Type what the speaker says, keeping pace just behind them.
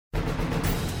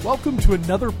Welcome to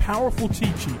another powerful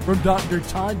teaching from Dr.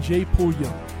 Todd J.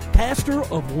 Pulliam, pastor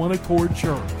of One Accord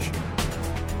Church.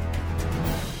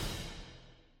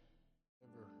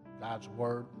 God's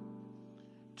word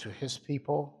to his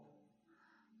people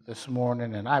this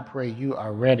morning, and I pray you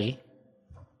are ready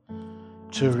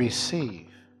to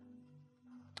receive.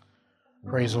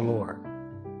 Praise the Lord.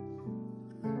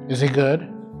 Is he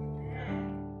good?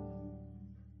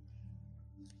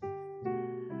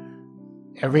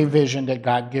 Every vision that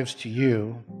God gives to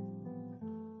you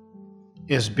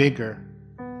is bigger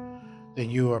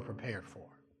than you are prepared for.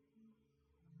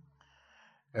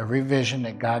 Every vision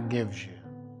that God gives you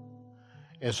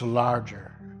is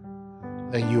larger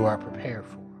than you are prepared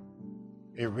for.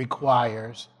 It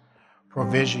requires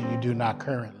provision you do not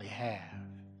currently have,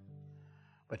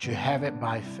 but you have it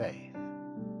by faith.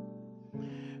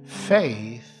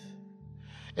 Faith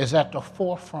is at the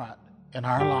forefront in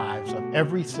our lives of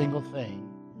every single thing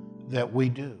that we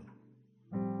do.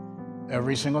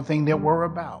 Every single thing that we're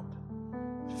about.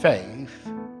 Faith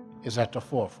is at the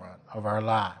forefront of our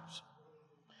lives.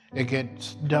 It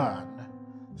gets done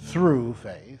through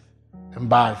faith and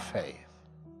by faith.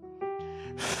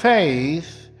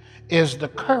 Faith is the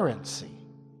currency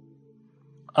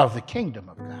of the kingdom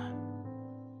of God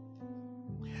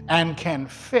and can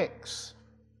fix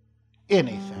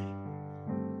anything.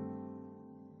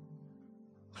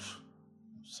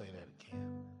 Say that again.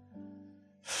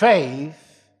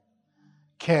 Faith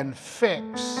can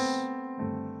fix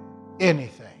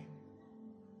anything,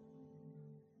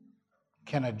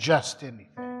 can adjust anything.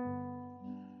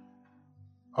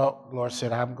 Oh, Lord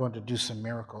said, I'm going to do some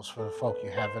miracles for the folk you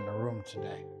have in the room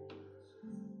today.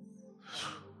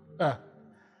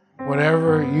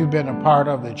 Whatever you've been a part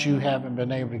of that you haven't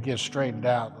been able to get straightened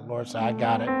out, the Lord said, I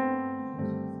got it.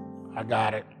 I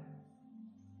got it.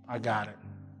 I got it.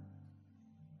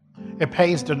 It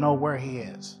pays to know where he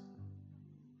is.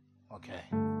 Okay.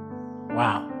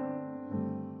 Wow.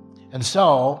 And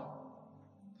so,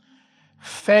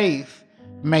 faith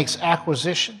makes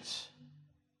acquisitions.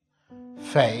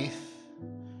 Faith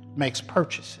makes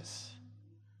purchases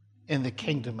in the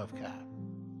kingdom of God.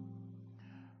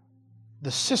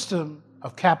 The system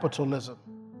of capitalism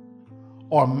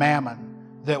or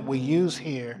mammon that we use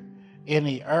here in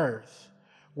the earth,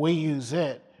 we use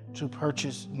it to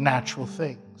purchase natural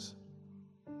things.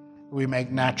 We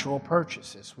make natural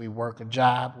purchases. We work a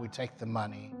job, we take the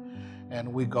money,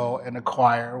 and we go and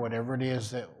acquire whatever it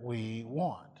is that we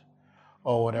want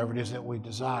or whatever it is that we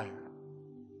desire.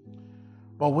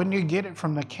 But when you get it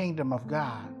from the kingdom of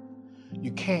God,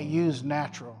 you can't use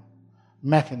natural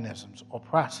mechanisms or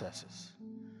processes.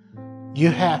 You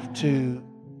have to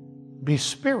be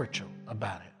spiritual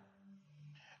about it.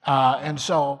 And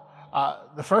so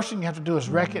the first thing you have to do is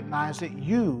recognize that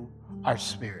you are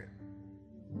spirit.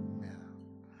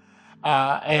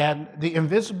 And the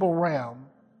invisible realm,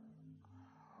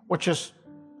 which has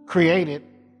created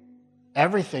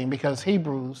everything, because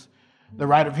the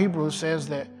writer of Hebrews says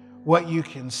that what you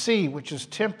can see, which is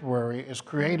temporary, is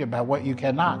created by what you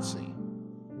cannot see.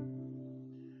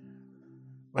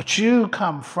 But you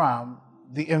come from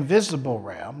the invisible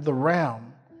realm, the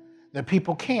realm that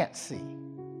people can't see.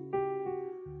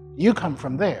 You come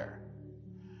from there.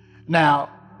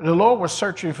 Now, the Lord was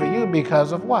searching for you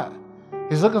because of what?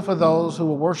 He's looking for those who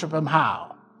will worship him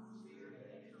how?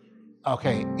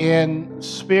 Okay, in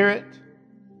spirit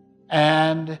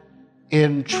and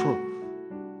in truth.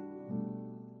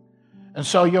 And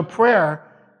so your prayer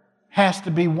has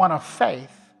to be one of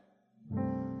faith,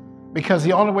 because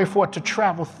the only way for it to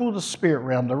travel through the spirit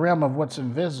realm, the realm of what's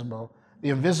invisible, the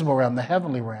invisible realm, the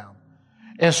heavenly realm,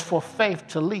 is for faith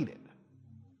to lead it.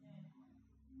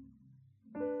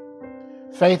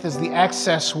 Faith is the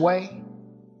access way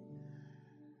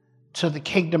to the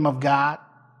kingdom of God,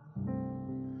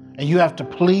 and you have to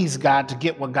please God to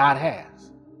get what God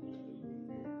has.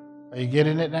 Are you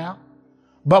getting it now?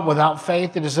 But without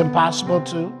faith, it is impossible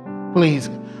to please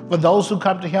God. For those who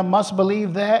come to him must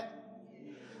believe that.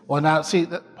 Well, now, see,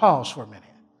 pause for a minute.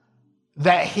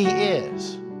 That he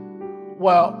is.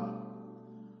 Well,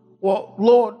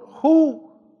 Lord,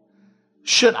 who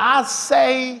should I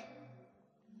say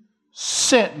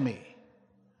sent me?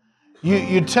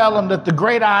 You tell him that the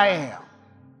great I am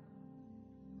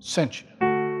sent you.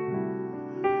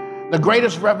 The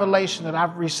greatest revelation that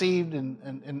I've received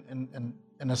in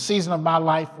a season of my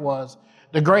life was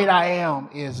the great I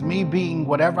am is me being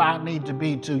whatever I need to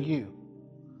be to you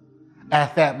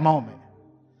at that moment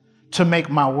to make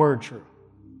my word true.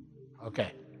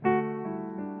 Okay.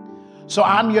 So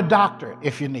I'm your doctor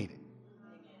if you need it.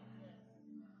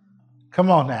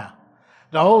 Come on now.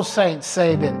 The old saints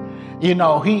say that,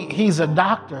 he's a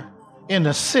doctor in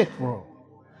the sick room.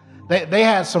 They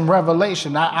had some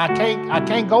revelation. I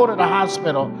can't go to the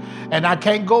hospital, and I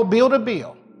can't go bill to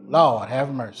bill. Lord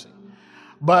have mercy.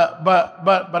 But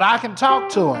I can talk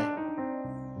to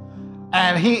him,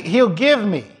 and he'll give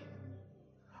me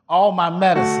all my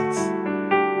medicines.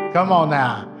 Come on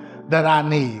now, that I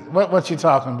need. What you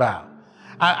talking about?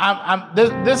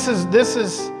 This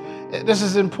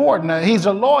is important. He's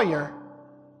a lawyer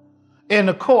in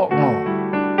the courtroom.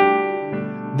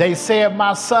 They said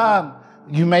my son.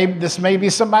 This may be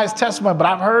somebody's testimony, but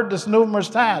I've heard this numerous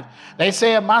times. They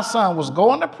said my son was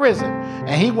going to prison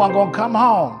and he wasn't going to come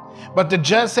home. But the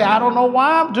judge said, I don't know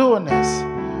why I'm doing this.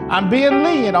 I'm being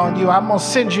lenient on you. I'm going to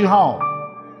send you home.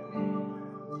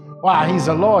 Wow, he's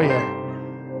a lawyer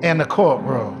in the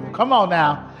courtroom. Come on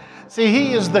now. See,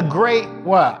 he is the great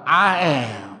what? I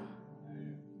am.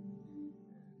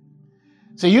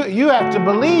 See, you have to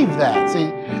believe that. See,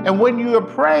 and when you are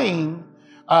praying,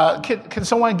 can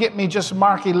someone get me just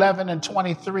Mark 11 and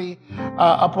 23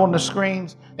 up on the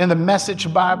screens in the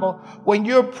Message Bible? When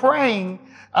you're praying,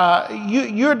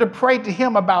 you're to pray to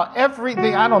him about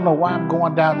everything. I don't know why I'm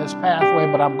going down this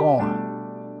pathway, but I'm going.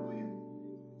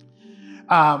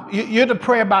 You're to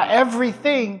pray about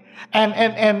everything, and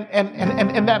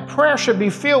that prayer should be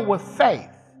filled with faith.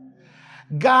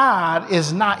 God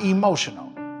is not emotional.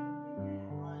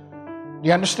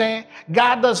 You understand?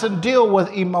 God doesn't deal with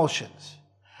emotions.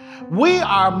 We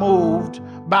are moved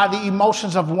by the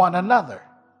emotions of one another,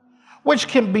 which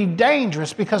can be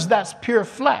dangerous because that's pure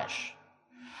flesh.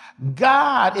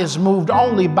 God is moved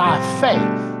only by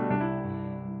faith.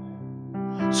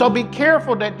 So be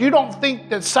careful that you don't think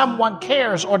that someone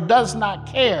cares or does not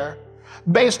care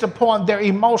based upon their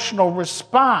emotional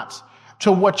response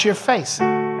to what you're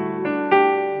facing.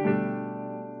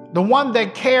 The one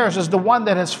that cares is the one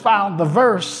that has found the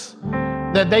verse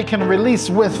that they can release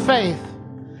with faith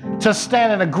to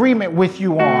stand in agreement with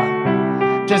you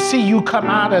on, to see you come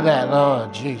out of that. Oh,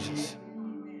 Jesus.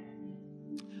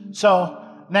 So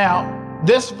now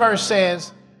this verse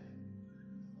says,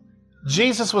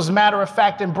 Jesus was matter of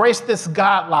fact, embraced this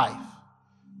God life,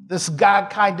 this God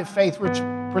kind of faith which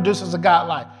produces a God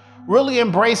life. Really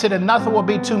embrace it and nothing will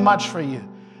be too much for you.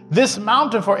 This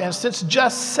mountain, for instance,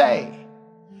 just say,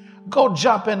 go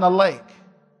jump in the lake.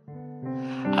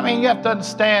 I mean, you have to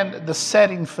understand the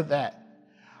setting for that.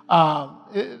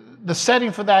 The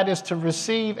setting for that is to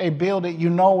receive a bill that you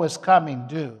know is coming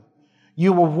due.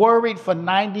 You were worried for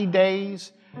 90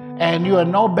 days and you are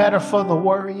no better for the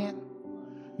worrying.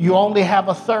 You only have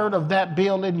a third of that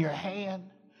bill in your hand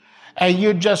and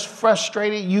you're just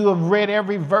frustrated. You have read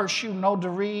every verse you know to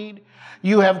read.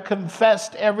 You have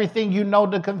confessed everything you know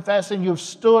to confess and you've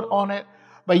stood on it.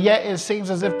 But yet it seems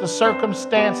as if the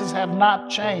circumstances have not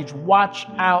changed. Watch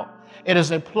out. It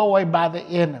is a ploy by the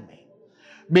enemy.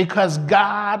 Because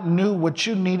God knew what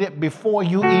you needed before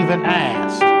you even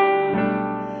asked.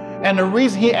 And the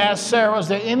reason he asked Sarah, is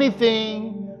there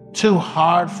anything too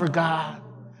hard for God?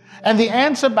 And the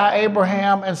answer by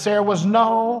Abraham and Sarah was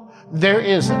no, there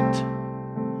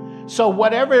isn't. So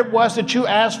whatever it was that you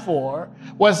asked for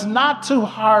was not too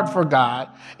hard for God.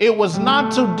 It was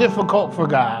not too difficult for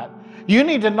God. You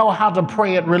need to know how to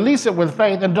pray it, release it with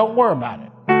faith, and don't worry about it.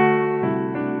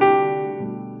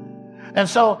 And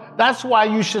so that's why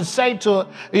you should say to,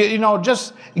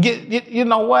 just get, you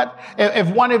know what? If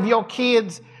one of your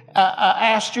kids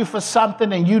asked you for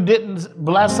something and you didn't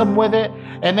bless them with it,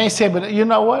 and they say, but you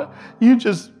know what?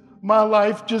 My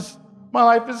life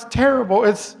is terrible.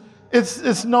 It's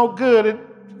no good.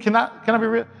 Can I be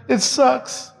real? It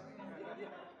sucks.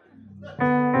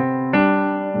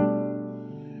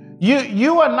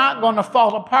 You are not going to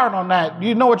fall apart on that.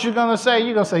 You know what you're going to say?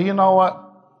 You're going to say, you know what?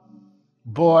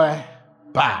 Boy,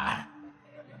 bye.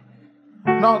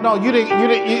 No, you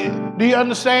didn't. Do you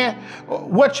understand?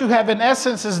 What you have in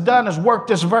essence has done is work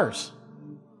this verse.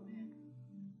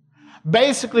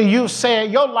 Basically, you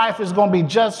said your life is going to be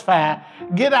just fine.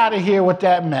 Get out of here with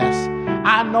that mess.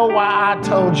 I know why I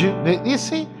told you. You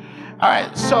see? All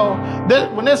right, so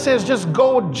when it says just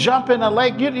go jump in a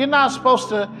lake, you're not supposed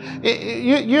to,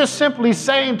 you're simply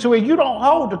saying to it, you don't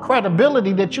hold the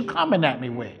credibility that you're coming at me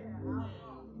with.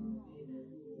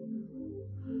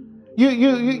 The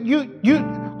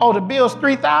bill's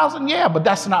 $3,000? Yeah, but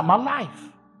that's not my life.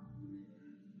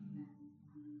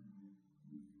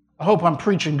 I hope I'm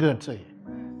preaching good to you.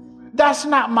 That's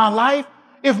not my life.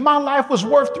 If my life was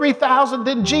worth $3,000,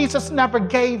 then Jesus never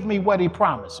gave me what he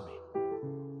promised me.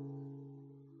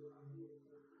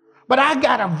 But I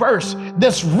got a verse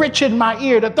that's rich in my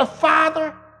ear that the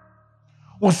Father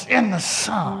was in the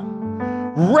Son,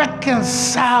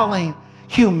 reconciling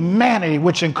humanity,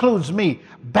 which includes me,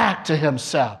 back to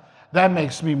himself. That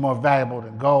makes me more valuable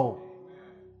than gold.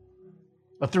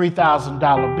 A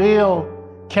 $3,000 bill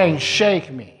can't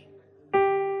shake me.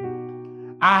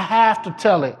 I have to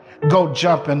tell it, go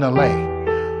jump in the lake.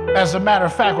 As a matter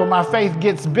of fact, when my faith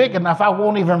gets big enough, I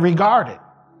won't even regard it.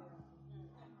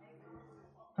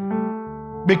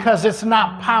 Because it's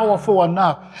not powerful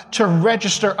enough to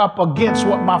register up against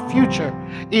what my future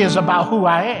is about who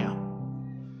I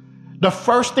am. The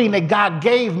first thing that God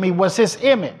gave me was his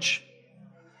image.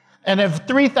 And if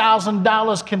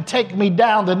 $3,000 can take me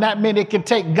down, then that means it can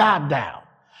take God down.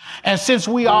 And since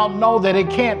we all know that it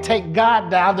can't take God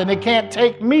down, then it can't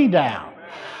take me down.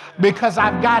 Because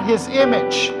I've got his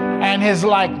image and his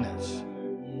likeness.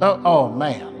 Oh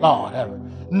man, Lord have it.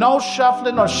 No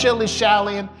shuffling or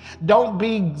shilly-shallying. Don't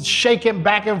be shaking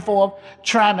back and forth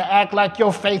trying to act like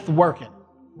your faith working.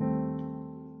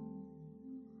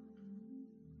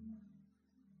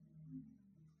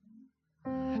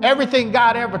 Everything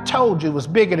God ever told you was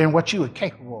bigger than what you were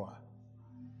capable of.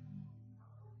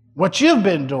 What you've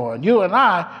been doing, you and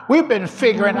I, we've been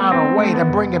figuring out a way to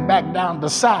bring it back down to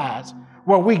size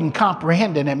where we can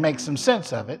comprehend it and make some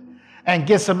sense of it and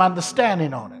get some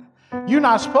understanding on it. You're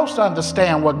not supposed to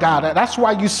understand what God is. That's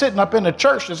why you're sitting up in the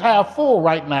church that's half full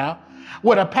right now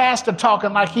with a pastor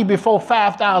talking like he before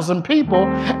 5,000 people,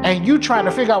 and you trying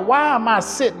to figure out, why am I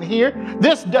sitting here?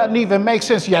 This doesn't even make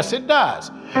sense. Yes, it does.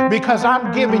 Because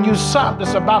I'm giving you something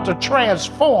that's about to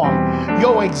transform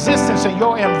your existence and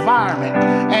your environment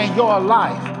and your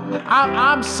life.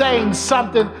 I'm saying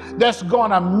something that's going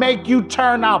to make you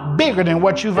turn out bigger than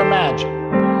what you've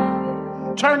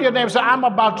imagined. Turn to your neighbor and say, I'm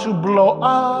about to blow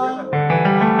up.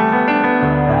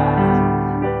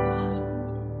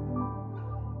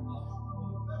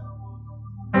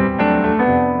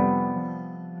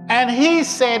 And he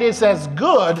said it's as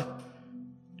good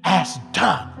as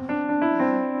done.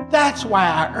 That's why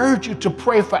I urge you to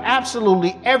pray for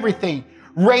absolutely everything,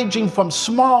 ranging from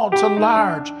small to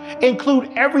large.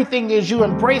 Include everything as you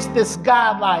embrace this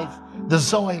God life, the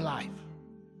Zoe life.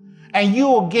 And you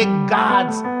will get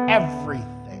God's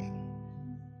everything.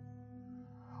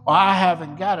 Well, I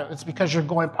haven't got it. It's because you're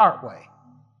going part way.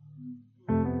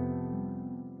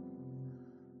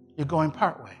 You're going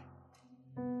part way.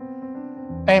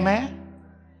 Amen?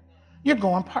 You're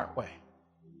going part way.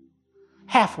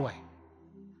 Halfway.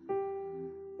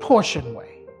 Portion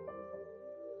way.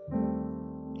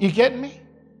 You getting me?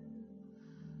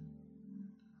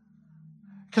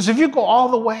 Because if you go all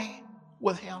the way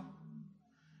with him,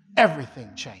 everything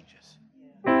changes.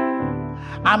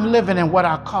 I'm living in what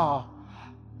I call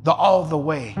the all the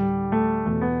way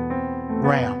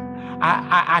realm.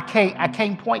 I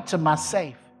can't point to my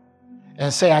safe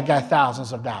and say I got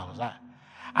thousands of dollars.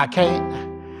 I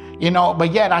can't,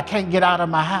 but yet I can't get out of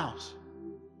my house.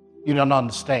 You don't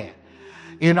understand.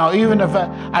 Even if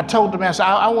I told the man,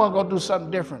 I want to go do something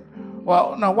different.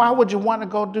 Well, no, why would you want to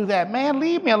go do that? Man,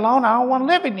 leave me alone. I don't want to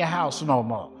live in your house no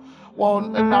more. Well,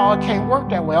 no, it can't work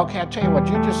that way. Okay, I tell you what,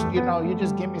 you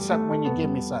just give me something when you give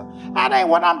me something. That ain't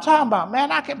what I'm talking about,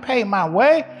 man. I can pay my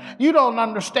way. You don't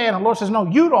understand. The Lord says, no,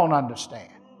 you don't understand.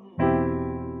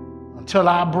 Until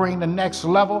I bring the next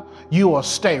level, you will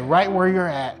stay right where you're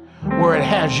at, where it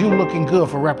has you looking good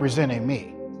for representing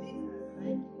me.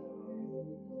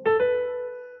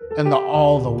 In the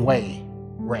all the way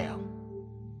realm.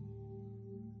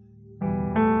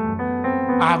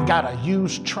 I've got a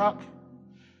used truck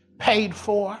paid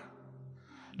for.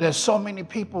 There's so many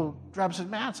people drive and say,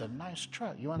 man, it's a nice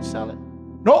truck. You want to sell it?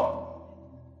 Nope.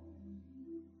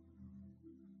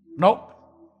 Nope.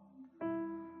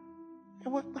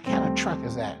 What kind of truck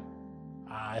is that?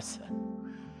 It's a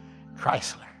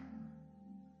Chrysler.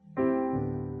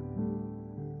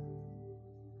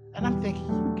 And I'm thinking,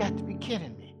 you got to be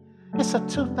kidding me. It's a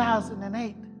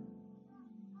 2008.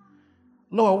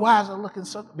 Lord, why is it looking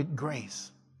so big?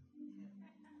 Grace.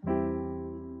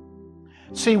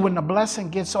 See, when the blessing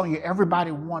gets on you,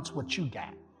 everybody wants what you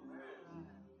got.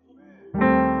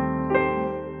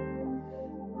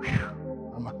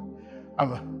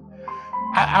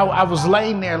 I was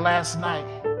laying there last night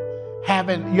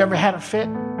you ever had a fit?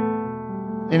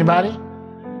 Anybody?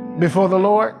 Before the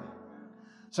Lord?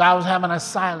 So I was having a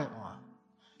silent one.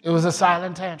 It was a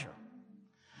silent tantrum.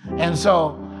 And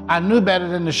so I knew better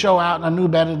than to show out, and I knew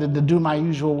better than to do my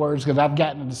usual words because I've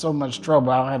gotten into so much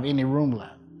trouble, I don't have any room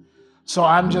left. So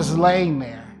I'm just laying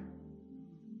there.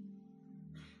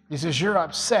 He says, you're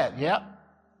upset. Yep.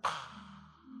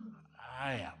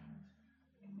 I am.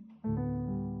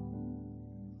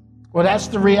 Well, that's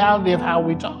the reality of how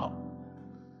we talk.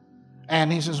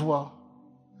 And he says, well,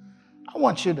 I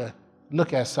want you to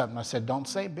look at something. I said, don't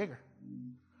say bigger.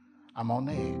 I'm on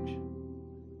the edge.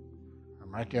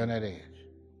 I'm right there on that edge.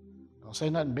 Don't say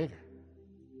nothing bigger.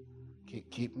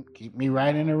 Keep me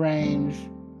right in the range,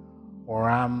 or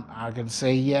I can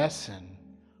say yes, and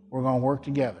we're gonna work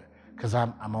together, because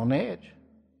I'm on the edge.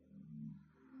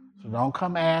 So don't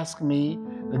come ask me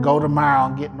to go tomorrow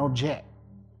and get no jet,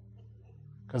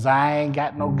 because I ain't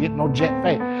got no jet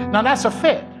fare. Now that's a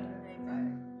fit.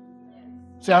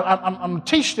 See, I'm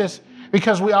teach this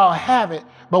because we all have it,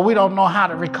 but we don't know how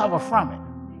to recover from it.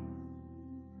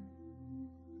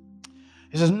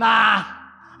 He says, nah,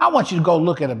 I want you to go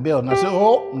look at a building. I said,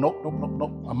 oh, nope.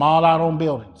 I'm all out on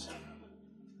buildings.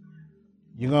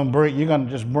 You're gonna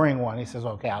just bring one. He says,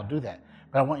 okay, I'll do that.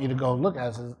 But I want you to go look at it.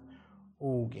 I says,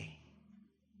 okay.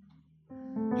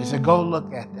 He said, go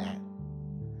look at that.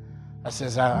 I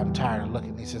says, I'm tired of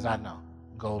looking. He says, I know.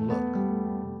 Go look.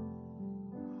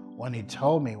 When he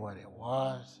told me what it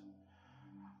was,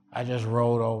 I just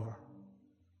rolled over.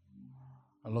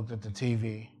 I looked at the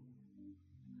TV.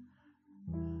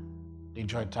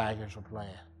 Detroit Tigers were playing.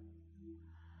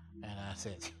 And I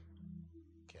said,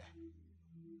 okay.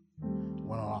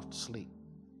 Went on off to sleep.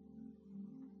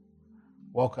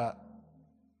 Woke up.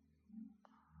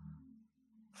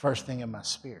 First thing in my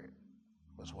spirit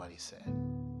was what he said.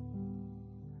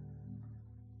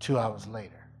 2 hours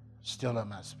later, still in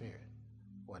my spirit,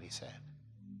 what he said.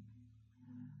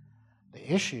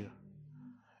 The issue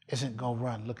isn't go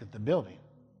run, look at the building,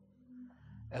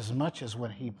 as much as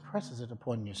when he presses it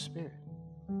upon your spirit.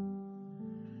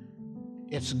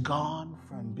 It's gone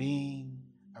from being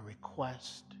a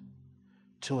request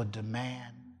to a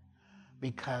demand,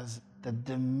 because the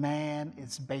demand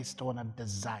is based on a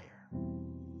desire.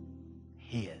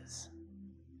 His.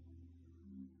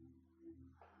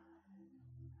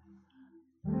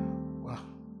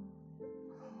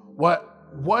 Well,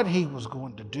 what he was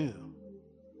going to do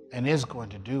and is going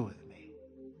to do with me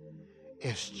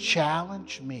is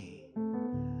challenge me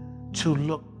to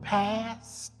look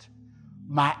past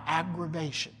my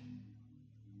aggravation.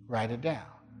 Write it down.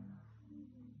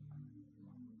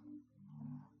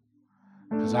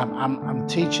 Because I'm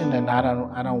teaching, and I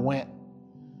don't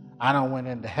went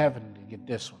into heaven to get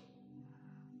this one.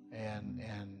 And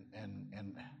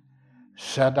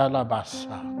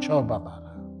Shadalabasa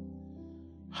Chobabala.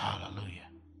 Hallelujah.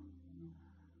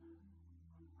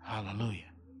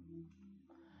 Hallelujah.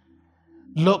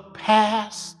 Look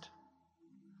past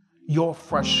your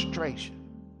frustration,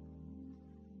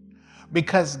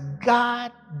 because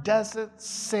God doesn't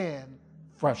send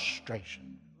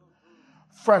frustration.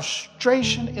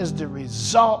 Frustration is the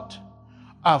result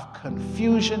of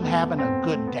confusion having a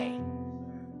good day.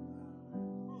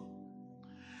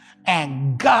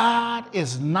 And God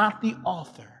is not the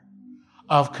author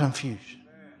of confusion.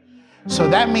 So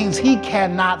that means he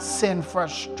cannot send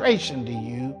frustration to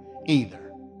you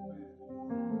either.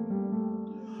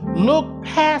 Look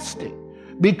past it,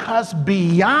 because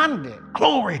beyond it,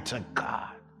 glory to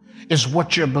God, is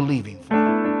what you're believing for.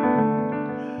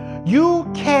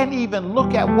 You can't even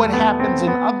look at what happens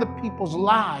in other people's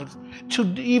lives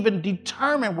to even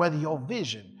determine whether your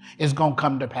vision is going to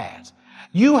come to pass.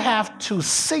 You have to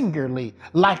singularly,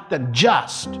 like the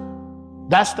just,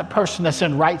 that's the person that's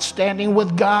in right standing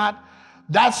with God.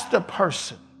 That's the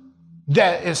person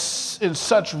that is in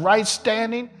such right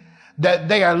standing that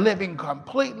they are living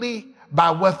completely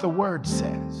by what the word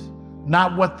says,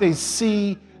 not what they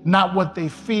see, not what they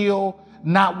feel,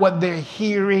 not what they're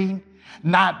hearing,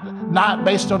 not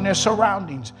based on their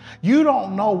surroundings. You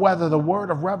don't know whether the word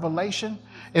of revelation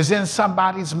is in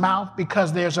somebody's mouth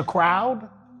because there's a crowd.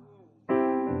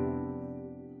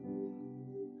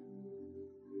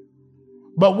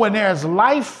 But when there's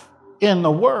life in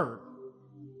the word,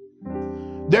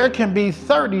 there can be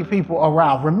 30 people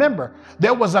around. Remember,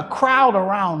 there was a crowd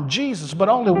around Jesus, but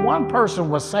only one person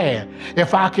was saying,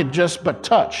 if I could just but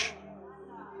touch.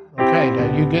 Okay,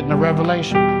 now you getting the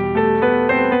revelation?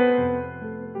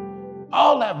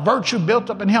 All that virtue built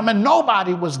up in him, and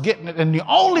nobody was getting it. And the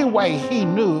only way he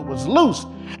knew it was loose,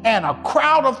 and a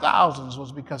crowd of thousands,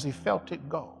 was because he felt it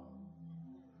go.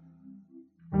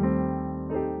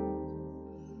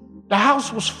 The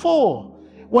house was full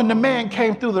when the man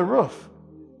came through the roof.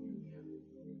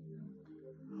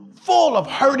 Full of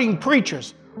hurting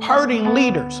preachers, hurting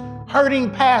leaders,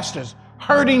 hurting pastors,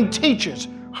 hurting teachers,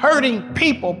 hurting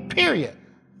people, period.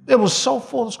 It was so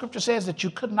full, the scripture says, that you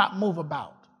could not move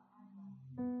about.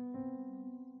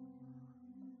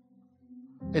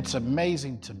 It's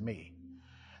amazing to me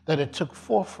that it took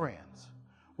 4 friends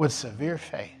with severe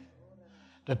faith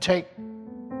to take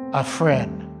a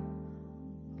friend,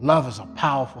 love is a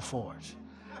powerful force,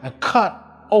 and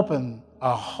cut open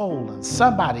a hole in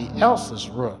somebody else's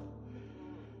roof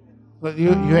But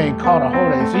you ain't caught a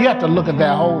hold of it. So you have to look at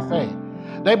that whole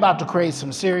thing. They about to create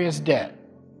some serious debt.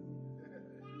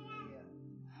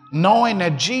 Knowing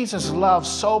that Jesus loves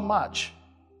so much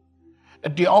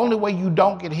that the only way you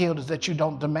don't get healed is that you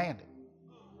don't demand it.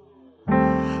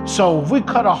 So if we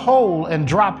cut a hole and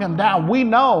drop him down, we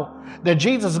know that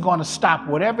Jesus is going to stop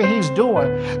whatever he's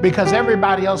doing because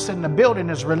everybody else in the building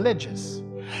is religious.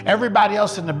 Everybody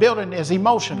else in the building is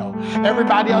emotional.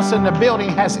 Everybody else in the building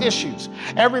has issues.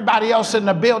 Everybody else in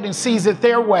the building sees it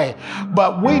their way.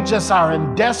 But we just are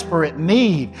in desperate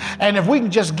need. And if we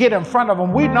can just get in front of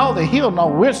him, we know that he'll know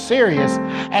we're serious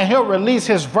and he'll release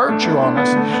his virtue on us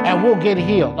and we'll get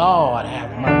healed. Lord,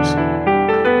 have mercy.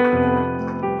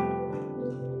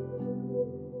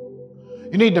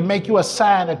 You need to make you a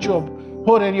sign that you'll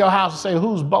put in your house and say,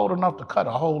 who's bold enough to cut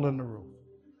a hole in the roof?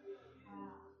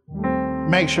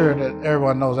 Make sure that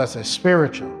everyone knows that's a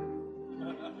spiritual.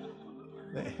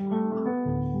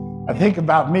 I think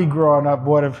about me growing up,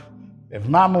 boy, if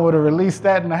mama would have released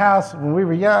that in the house when we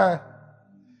were young,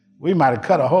 we might have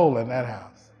cut a hole in that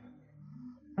house.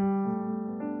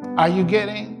 Are you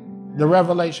getting the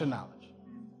revelation knowledge?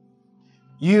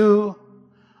 You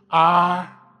are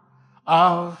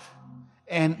of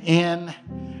and in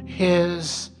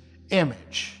his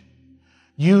image.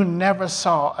 You never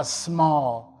saw a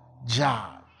small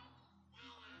job,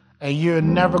 and you're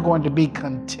never going to be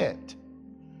content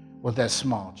with that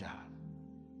small job.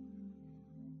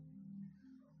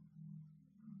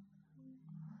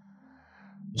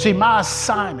 See, my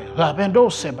assignment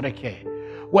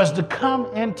was to come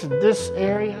into this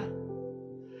area.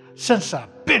 Since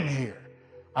I've been here,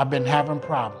 I've been having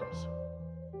problems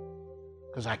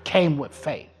because I came with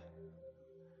faith.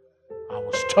 I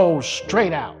was told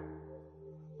straight out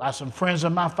by some friends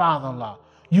of my father-in-law,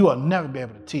 you will never be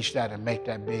able to teach that and make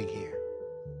that big here.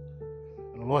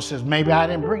 And the Lord says, maybe I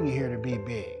didn't bring you here to be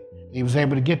big. He was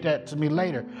able to get that to me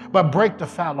later. But break the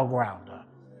fallow ground up.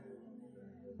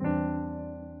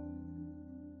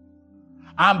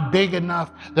 I'm big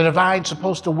enough that if I ain't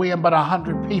supposed to win but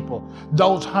 100 people,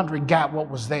 those 100 got what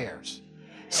was theirs.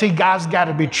 See, God's got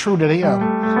to be true to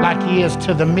them like he is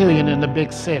to the million in the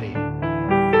big city.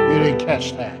 You didn't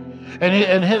catch that.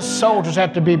 And his soldiers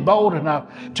have to be bold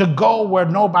enough to go where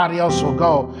nobody else will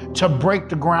go, to break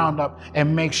the ground up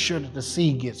and make sure that the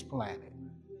seed gets planted.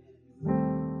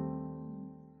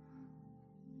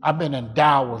 I've been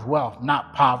endowed with wealth,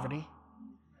 not poverty.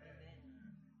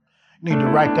 You need to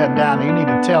write that down. You need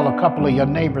to tell a couple of your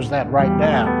neighbors that right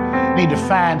now. You need to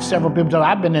find several people.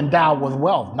 I've been endowed with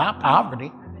wealth, not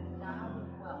poverty.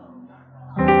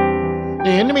 The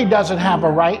enemy doesn't have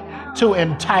a right to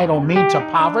entitle me to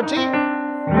poverty.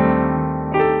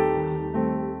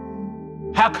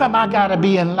 How come I gotta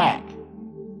be in lack?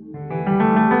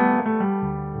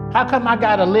 How come I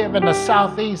gotta live in the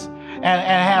Southeast and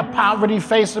have poverty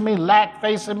facing me, lack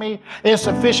facing me,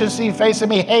 insufficiency facing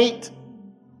me, hate?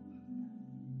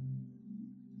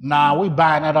 Nah, we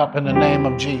bind that up in the name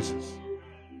of Jesus.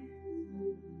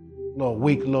 Little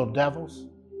weak little devils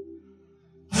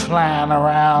flying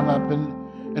around up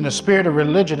in the spirit of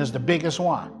religion is the biggest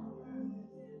one.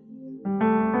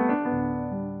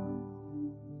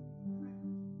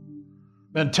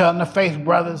 Been telling the faith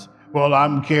brothers, well,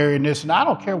 I'm carrying this, and I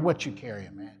don't care what you carry,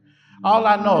 man. All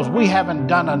I know is we haven't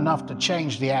done enough to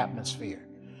change the atmosphere.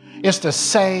 It's the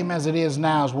same as it is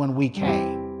now as when we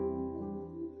came.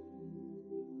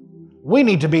 We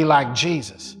need to be like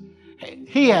Jesus.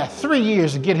 He had 3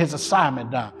 years to get his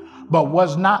assignment done, but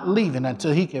was not leaving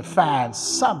until he could find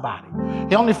somebody.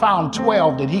 He only found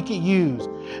 12 that he could use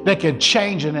that could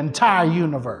change an entire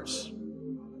universe.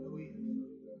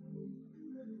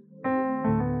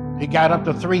 He got up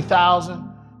to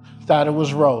 3,000, thought it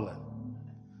was rolling.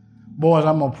 Boys,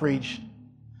 I'm going to preach.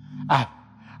 I'm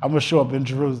going to show up in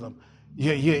Jerusalem.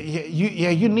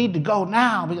 You need to go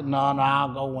now. No,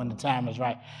 I'll go when the time is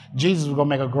right. Jesus was going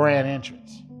to make a grand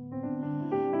entrance.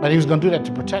 But he was going to do that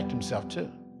to protect himself too.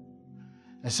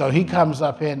 And so he comes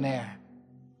up in there.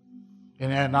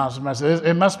 And then announces,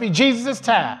 it must be Jesus'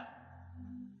 time.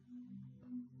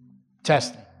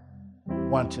 Testing.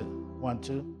 1, 2, 1,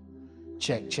 2.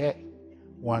 Check, check.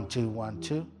 1, 2, 1,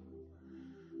 2.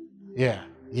 Yeah.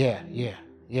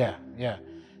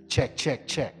 Check, check,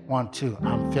 check. 1, 2.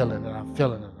 I'm feeling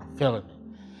it.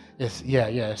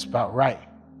 It's about right.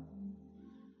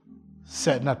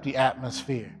 Setting up the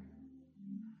atmosphere.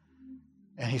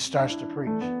 And he starts to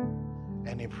preach.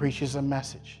 And he preaches a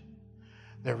message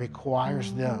that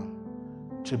requires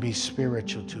them to be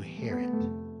spiritual to hear it.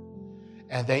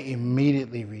 And they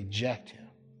immediately reject him.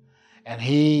 And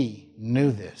he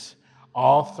knew this.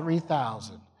 All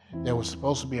 3,000 that was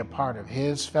supposed to be a part of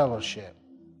his fellowship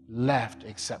left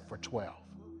except for 12.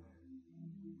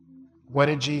 What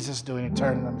did Jesus do? And he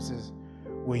turned to them and says,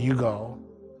 will you go?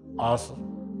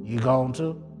 Awesome. You going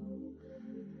too?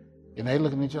 And they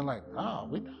looking at you like, oh,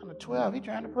 we down to 12. He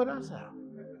trying to put us out.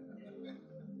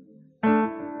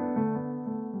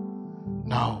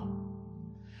 No.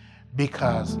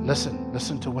 Because,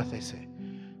 listen to what they say.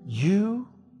 You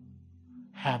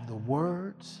have the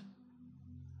words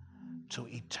to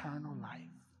eternal life,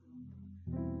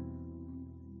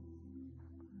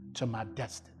 to my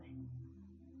destiny,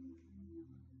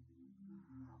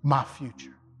 my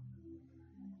future.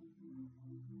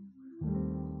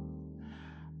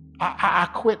 I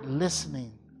quit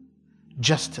listening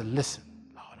just to listen.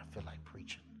 Lord, I feel like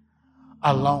preaching.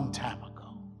 A long time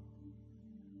ago.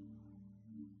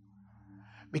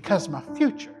 Because my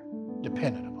future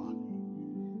depended upon me.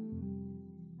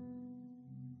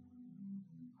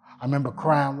 I remember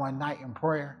crying one night in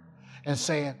prayer and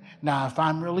saying, now if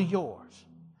I'm really yours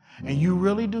and you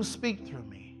really do speak through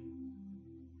me,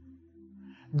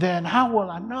 then how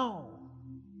will I know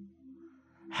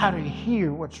how to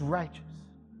hear what's righteous?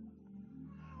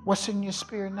 What's in your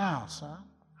spirit now, son?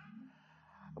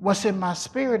 What's in my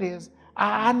spirit is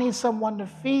I need someone to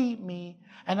feed me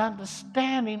an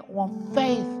understanding on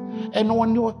faith and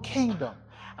on your kingdom.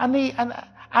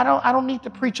 I don't need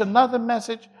to preach another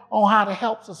message on how the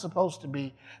helps are supposed to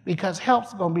be, because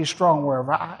help's going to be strong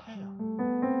wherever I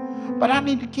am. But I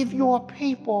need to give your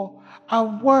people a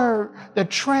word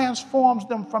that transforms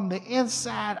them from the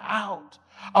inside out.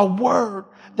 A word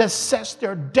that sets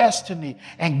their destiny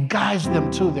and guides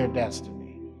them to their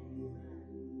destiny.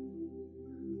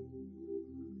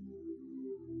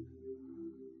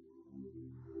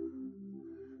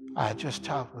 I just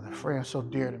talked with a friend so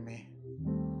dear to me,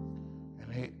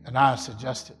 and I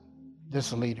suggested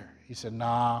this leader. He said,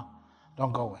 "Nah,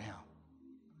 don't go with him.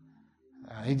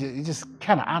 He just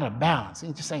kind of out of balance.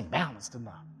 He just ain't balanced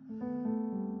enough."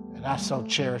 And I so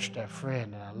cherished that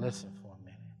friend that I listened for a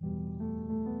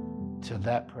minute to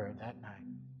that prayer that night.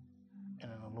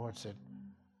 And then the Lord said,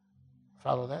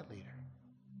 "Follow that leader."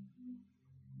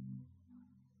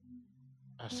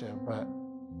 I said, "But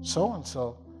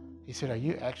so-and-so," he said, "Are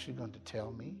you actually going to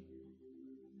tell me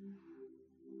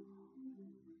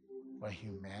what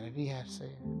humanity has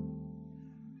said?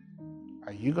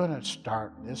 Are you going to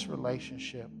start this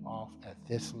relationship off at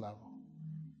this level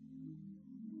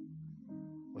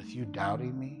with you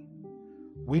doubting me?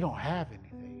 We don't have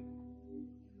anything.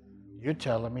 You're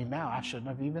telling me now I shouldn't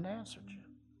have even answered you."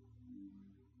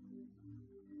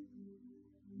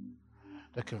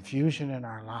 The confusion in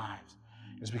our lives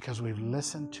is because we've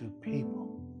listened to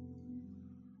people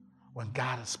when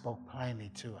God has spoke plainly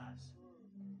to us.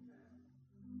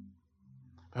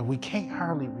 But we can't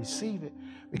hardly receive it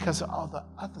because of all the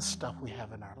other stuff we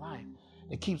have in our life.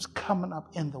 It keeps coming up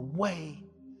in the way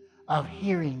of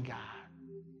hearing God.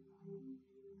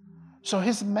 So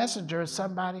his messenger is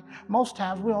somebody most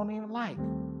times we don't even like.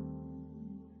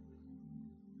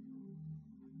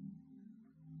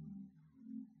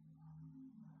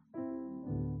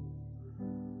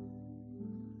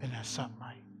 And that's something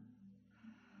like.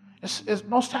 It's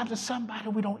most times it's somebody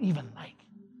we don't even like.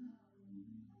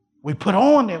 We put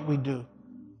on that we do.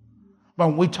 But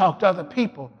when we talk to other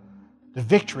people, the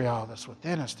vitriol that's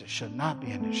within us that should not be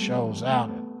in it shows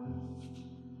out. And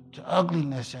the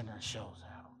ugliness in it shows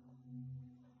out.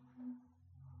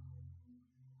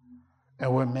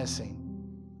 And we're missing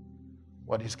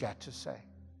what he's got to say.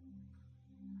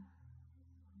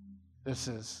 This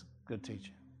is good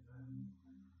teaching.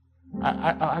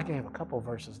 I gave a couple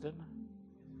verses, didn't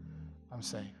I? I'm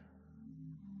safe.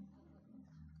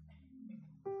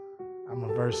 I'm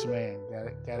a verse man.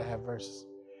 Gotta have verses.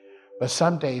 But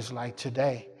some days like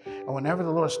today, and whenever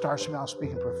the Lord starts me out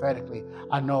speaking prophetically,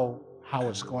 I know how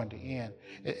it's going to end.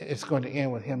 It's going to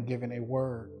end with him giving a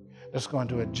word that's going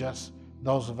to adjust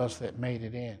those of us that made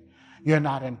it in. You're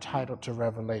not entitled to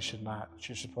revelation knowledge.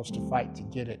 You're supposed to fight to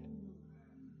get it.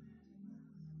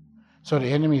 So the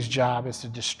enemy's job is to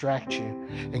distract you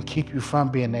and keep you from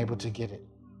being able to get it.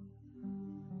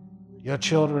 Your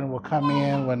children will come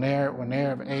in when they're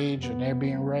of age and they're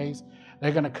being raised.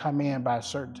 They're going to come in by a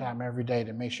certain time every day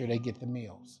to make sure they get the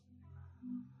meals.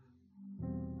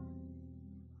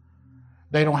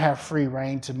 They don't have free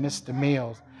reign to miss the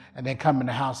meals and then come in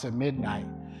the house at midnight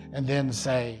and then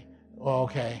say, "Well,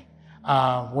 okay,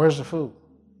 where's the food?"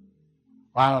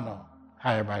 Well, I don't know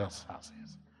how everybody else's house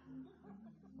is.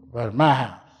 But at my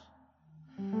house,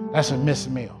 that's a missed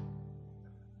meal.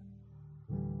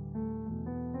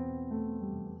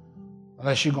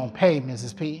 Unless you're going to pay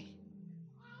Mrs. P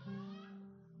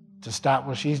to stop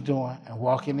what she's doing and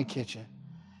walk in the kitchen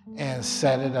and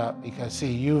set it up because,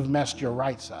 see, you've messed your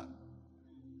rights up.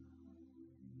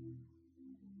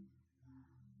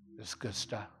 It's good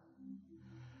stuff.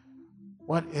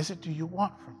 What is it do you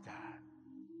want from God?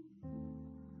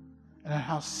 And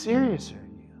how serious are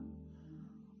you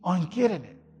on getting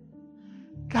it?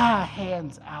 God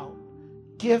hands out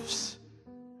gifts,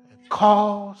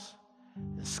 calls,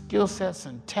 skill sets,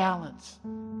 and talents.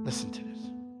 Listen to this.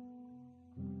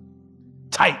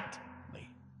 Tightly.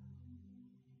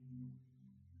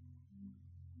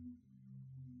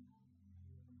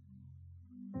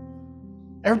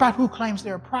 Everybody who claims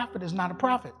they're a prophet is not a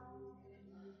prophet.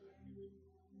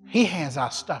 He hands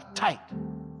out stuff tight.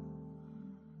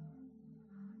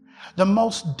 The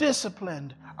most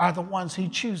disciplined are the ones he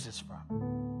chooses from.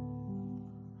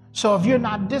 So if you're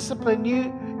not disciplined,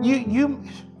 you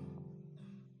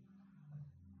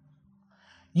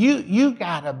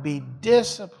gotta be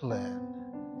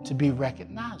disciplined to be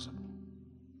recognizable.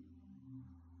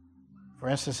 For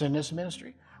instance, in this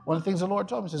ministry, one of the things the Lord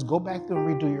told me is go back through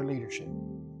and redo your leadership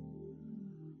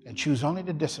and choose only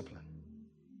the discipline.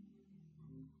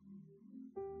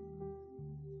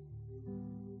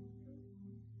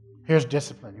 Here's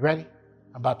discipline. You ready?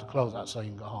 I'm about to close out so you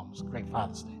can go home. It's a great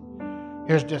Father's Day.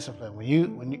 Here's discipline.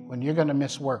 When you're going to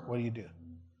miss work, what do?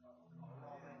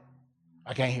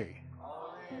 I can't hear you.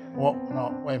 Well,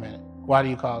 no, wait a minute. Why do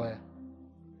you call that?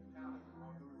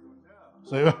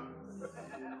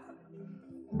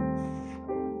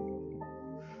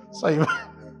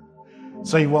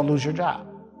 So you won't lose your job.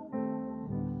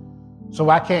 So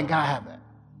why can't God have that?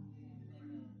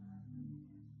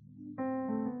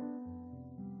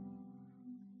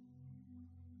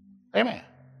 Amen.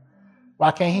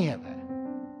 Why can't he have that?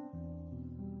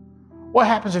 What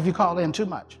happens if you call in too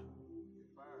much?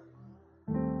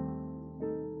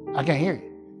 I can't hear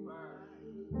you.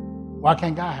 Why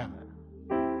can't God have that?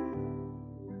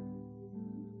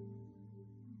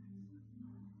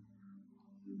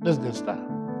 This is good stuff.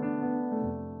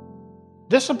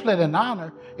 Discipline and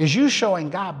honor is you showing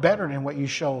God better than what you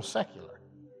show secular.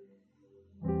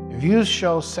 If you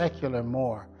show secular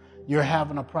more, you're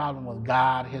having a problem with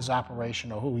God, his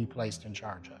operation, or who he placed in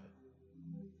charge of it.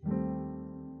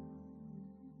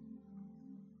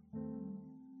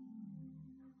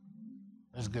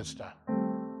 That's good stuff.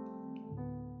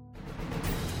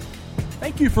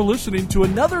 Thank you for listening to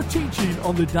another teaching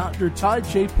on the Dr. Todd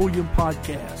J. Pulliam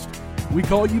podcast. We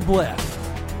call you blessed.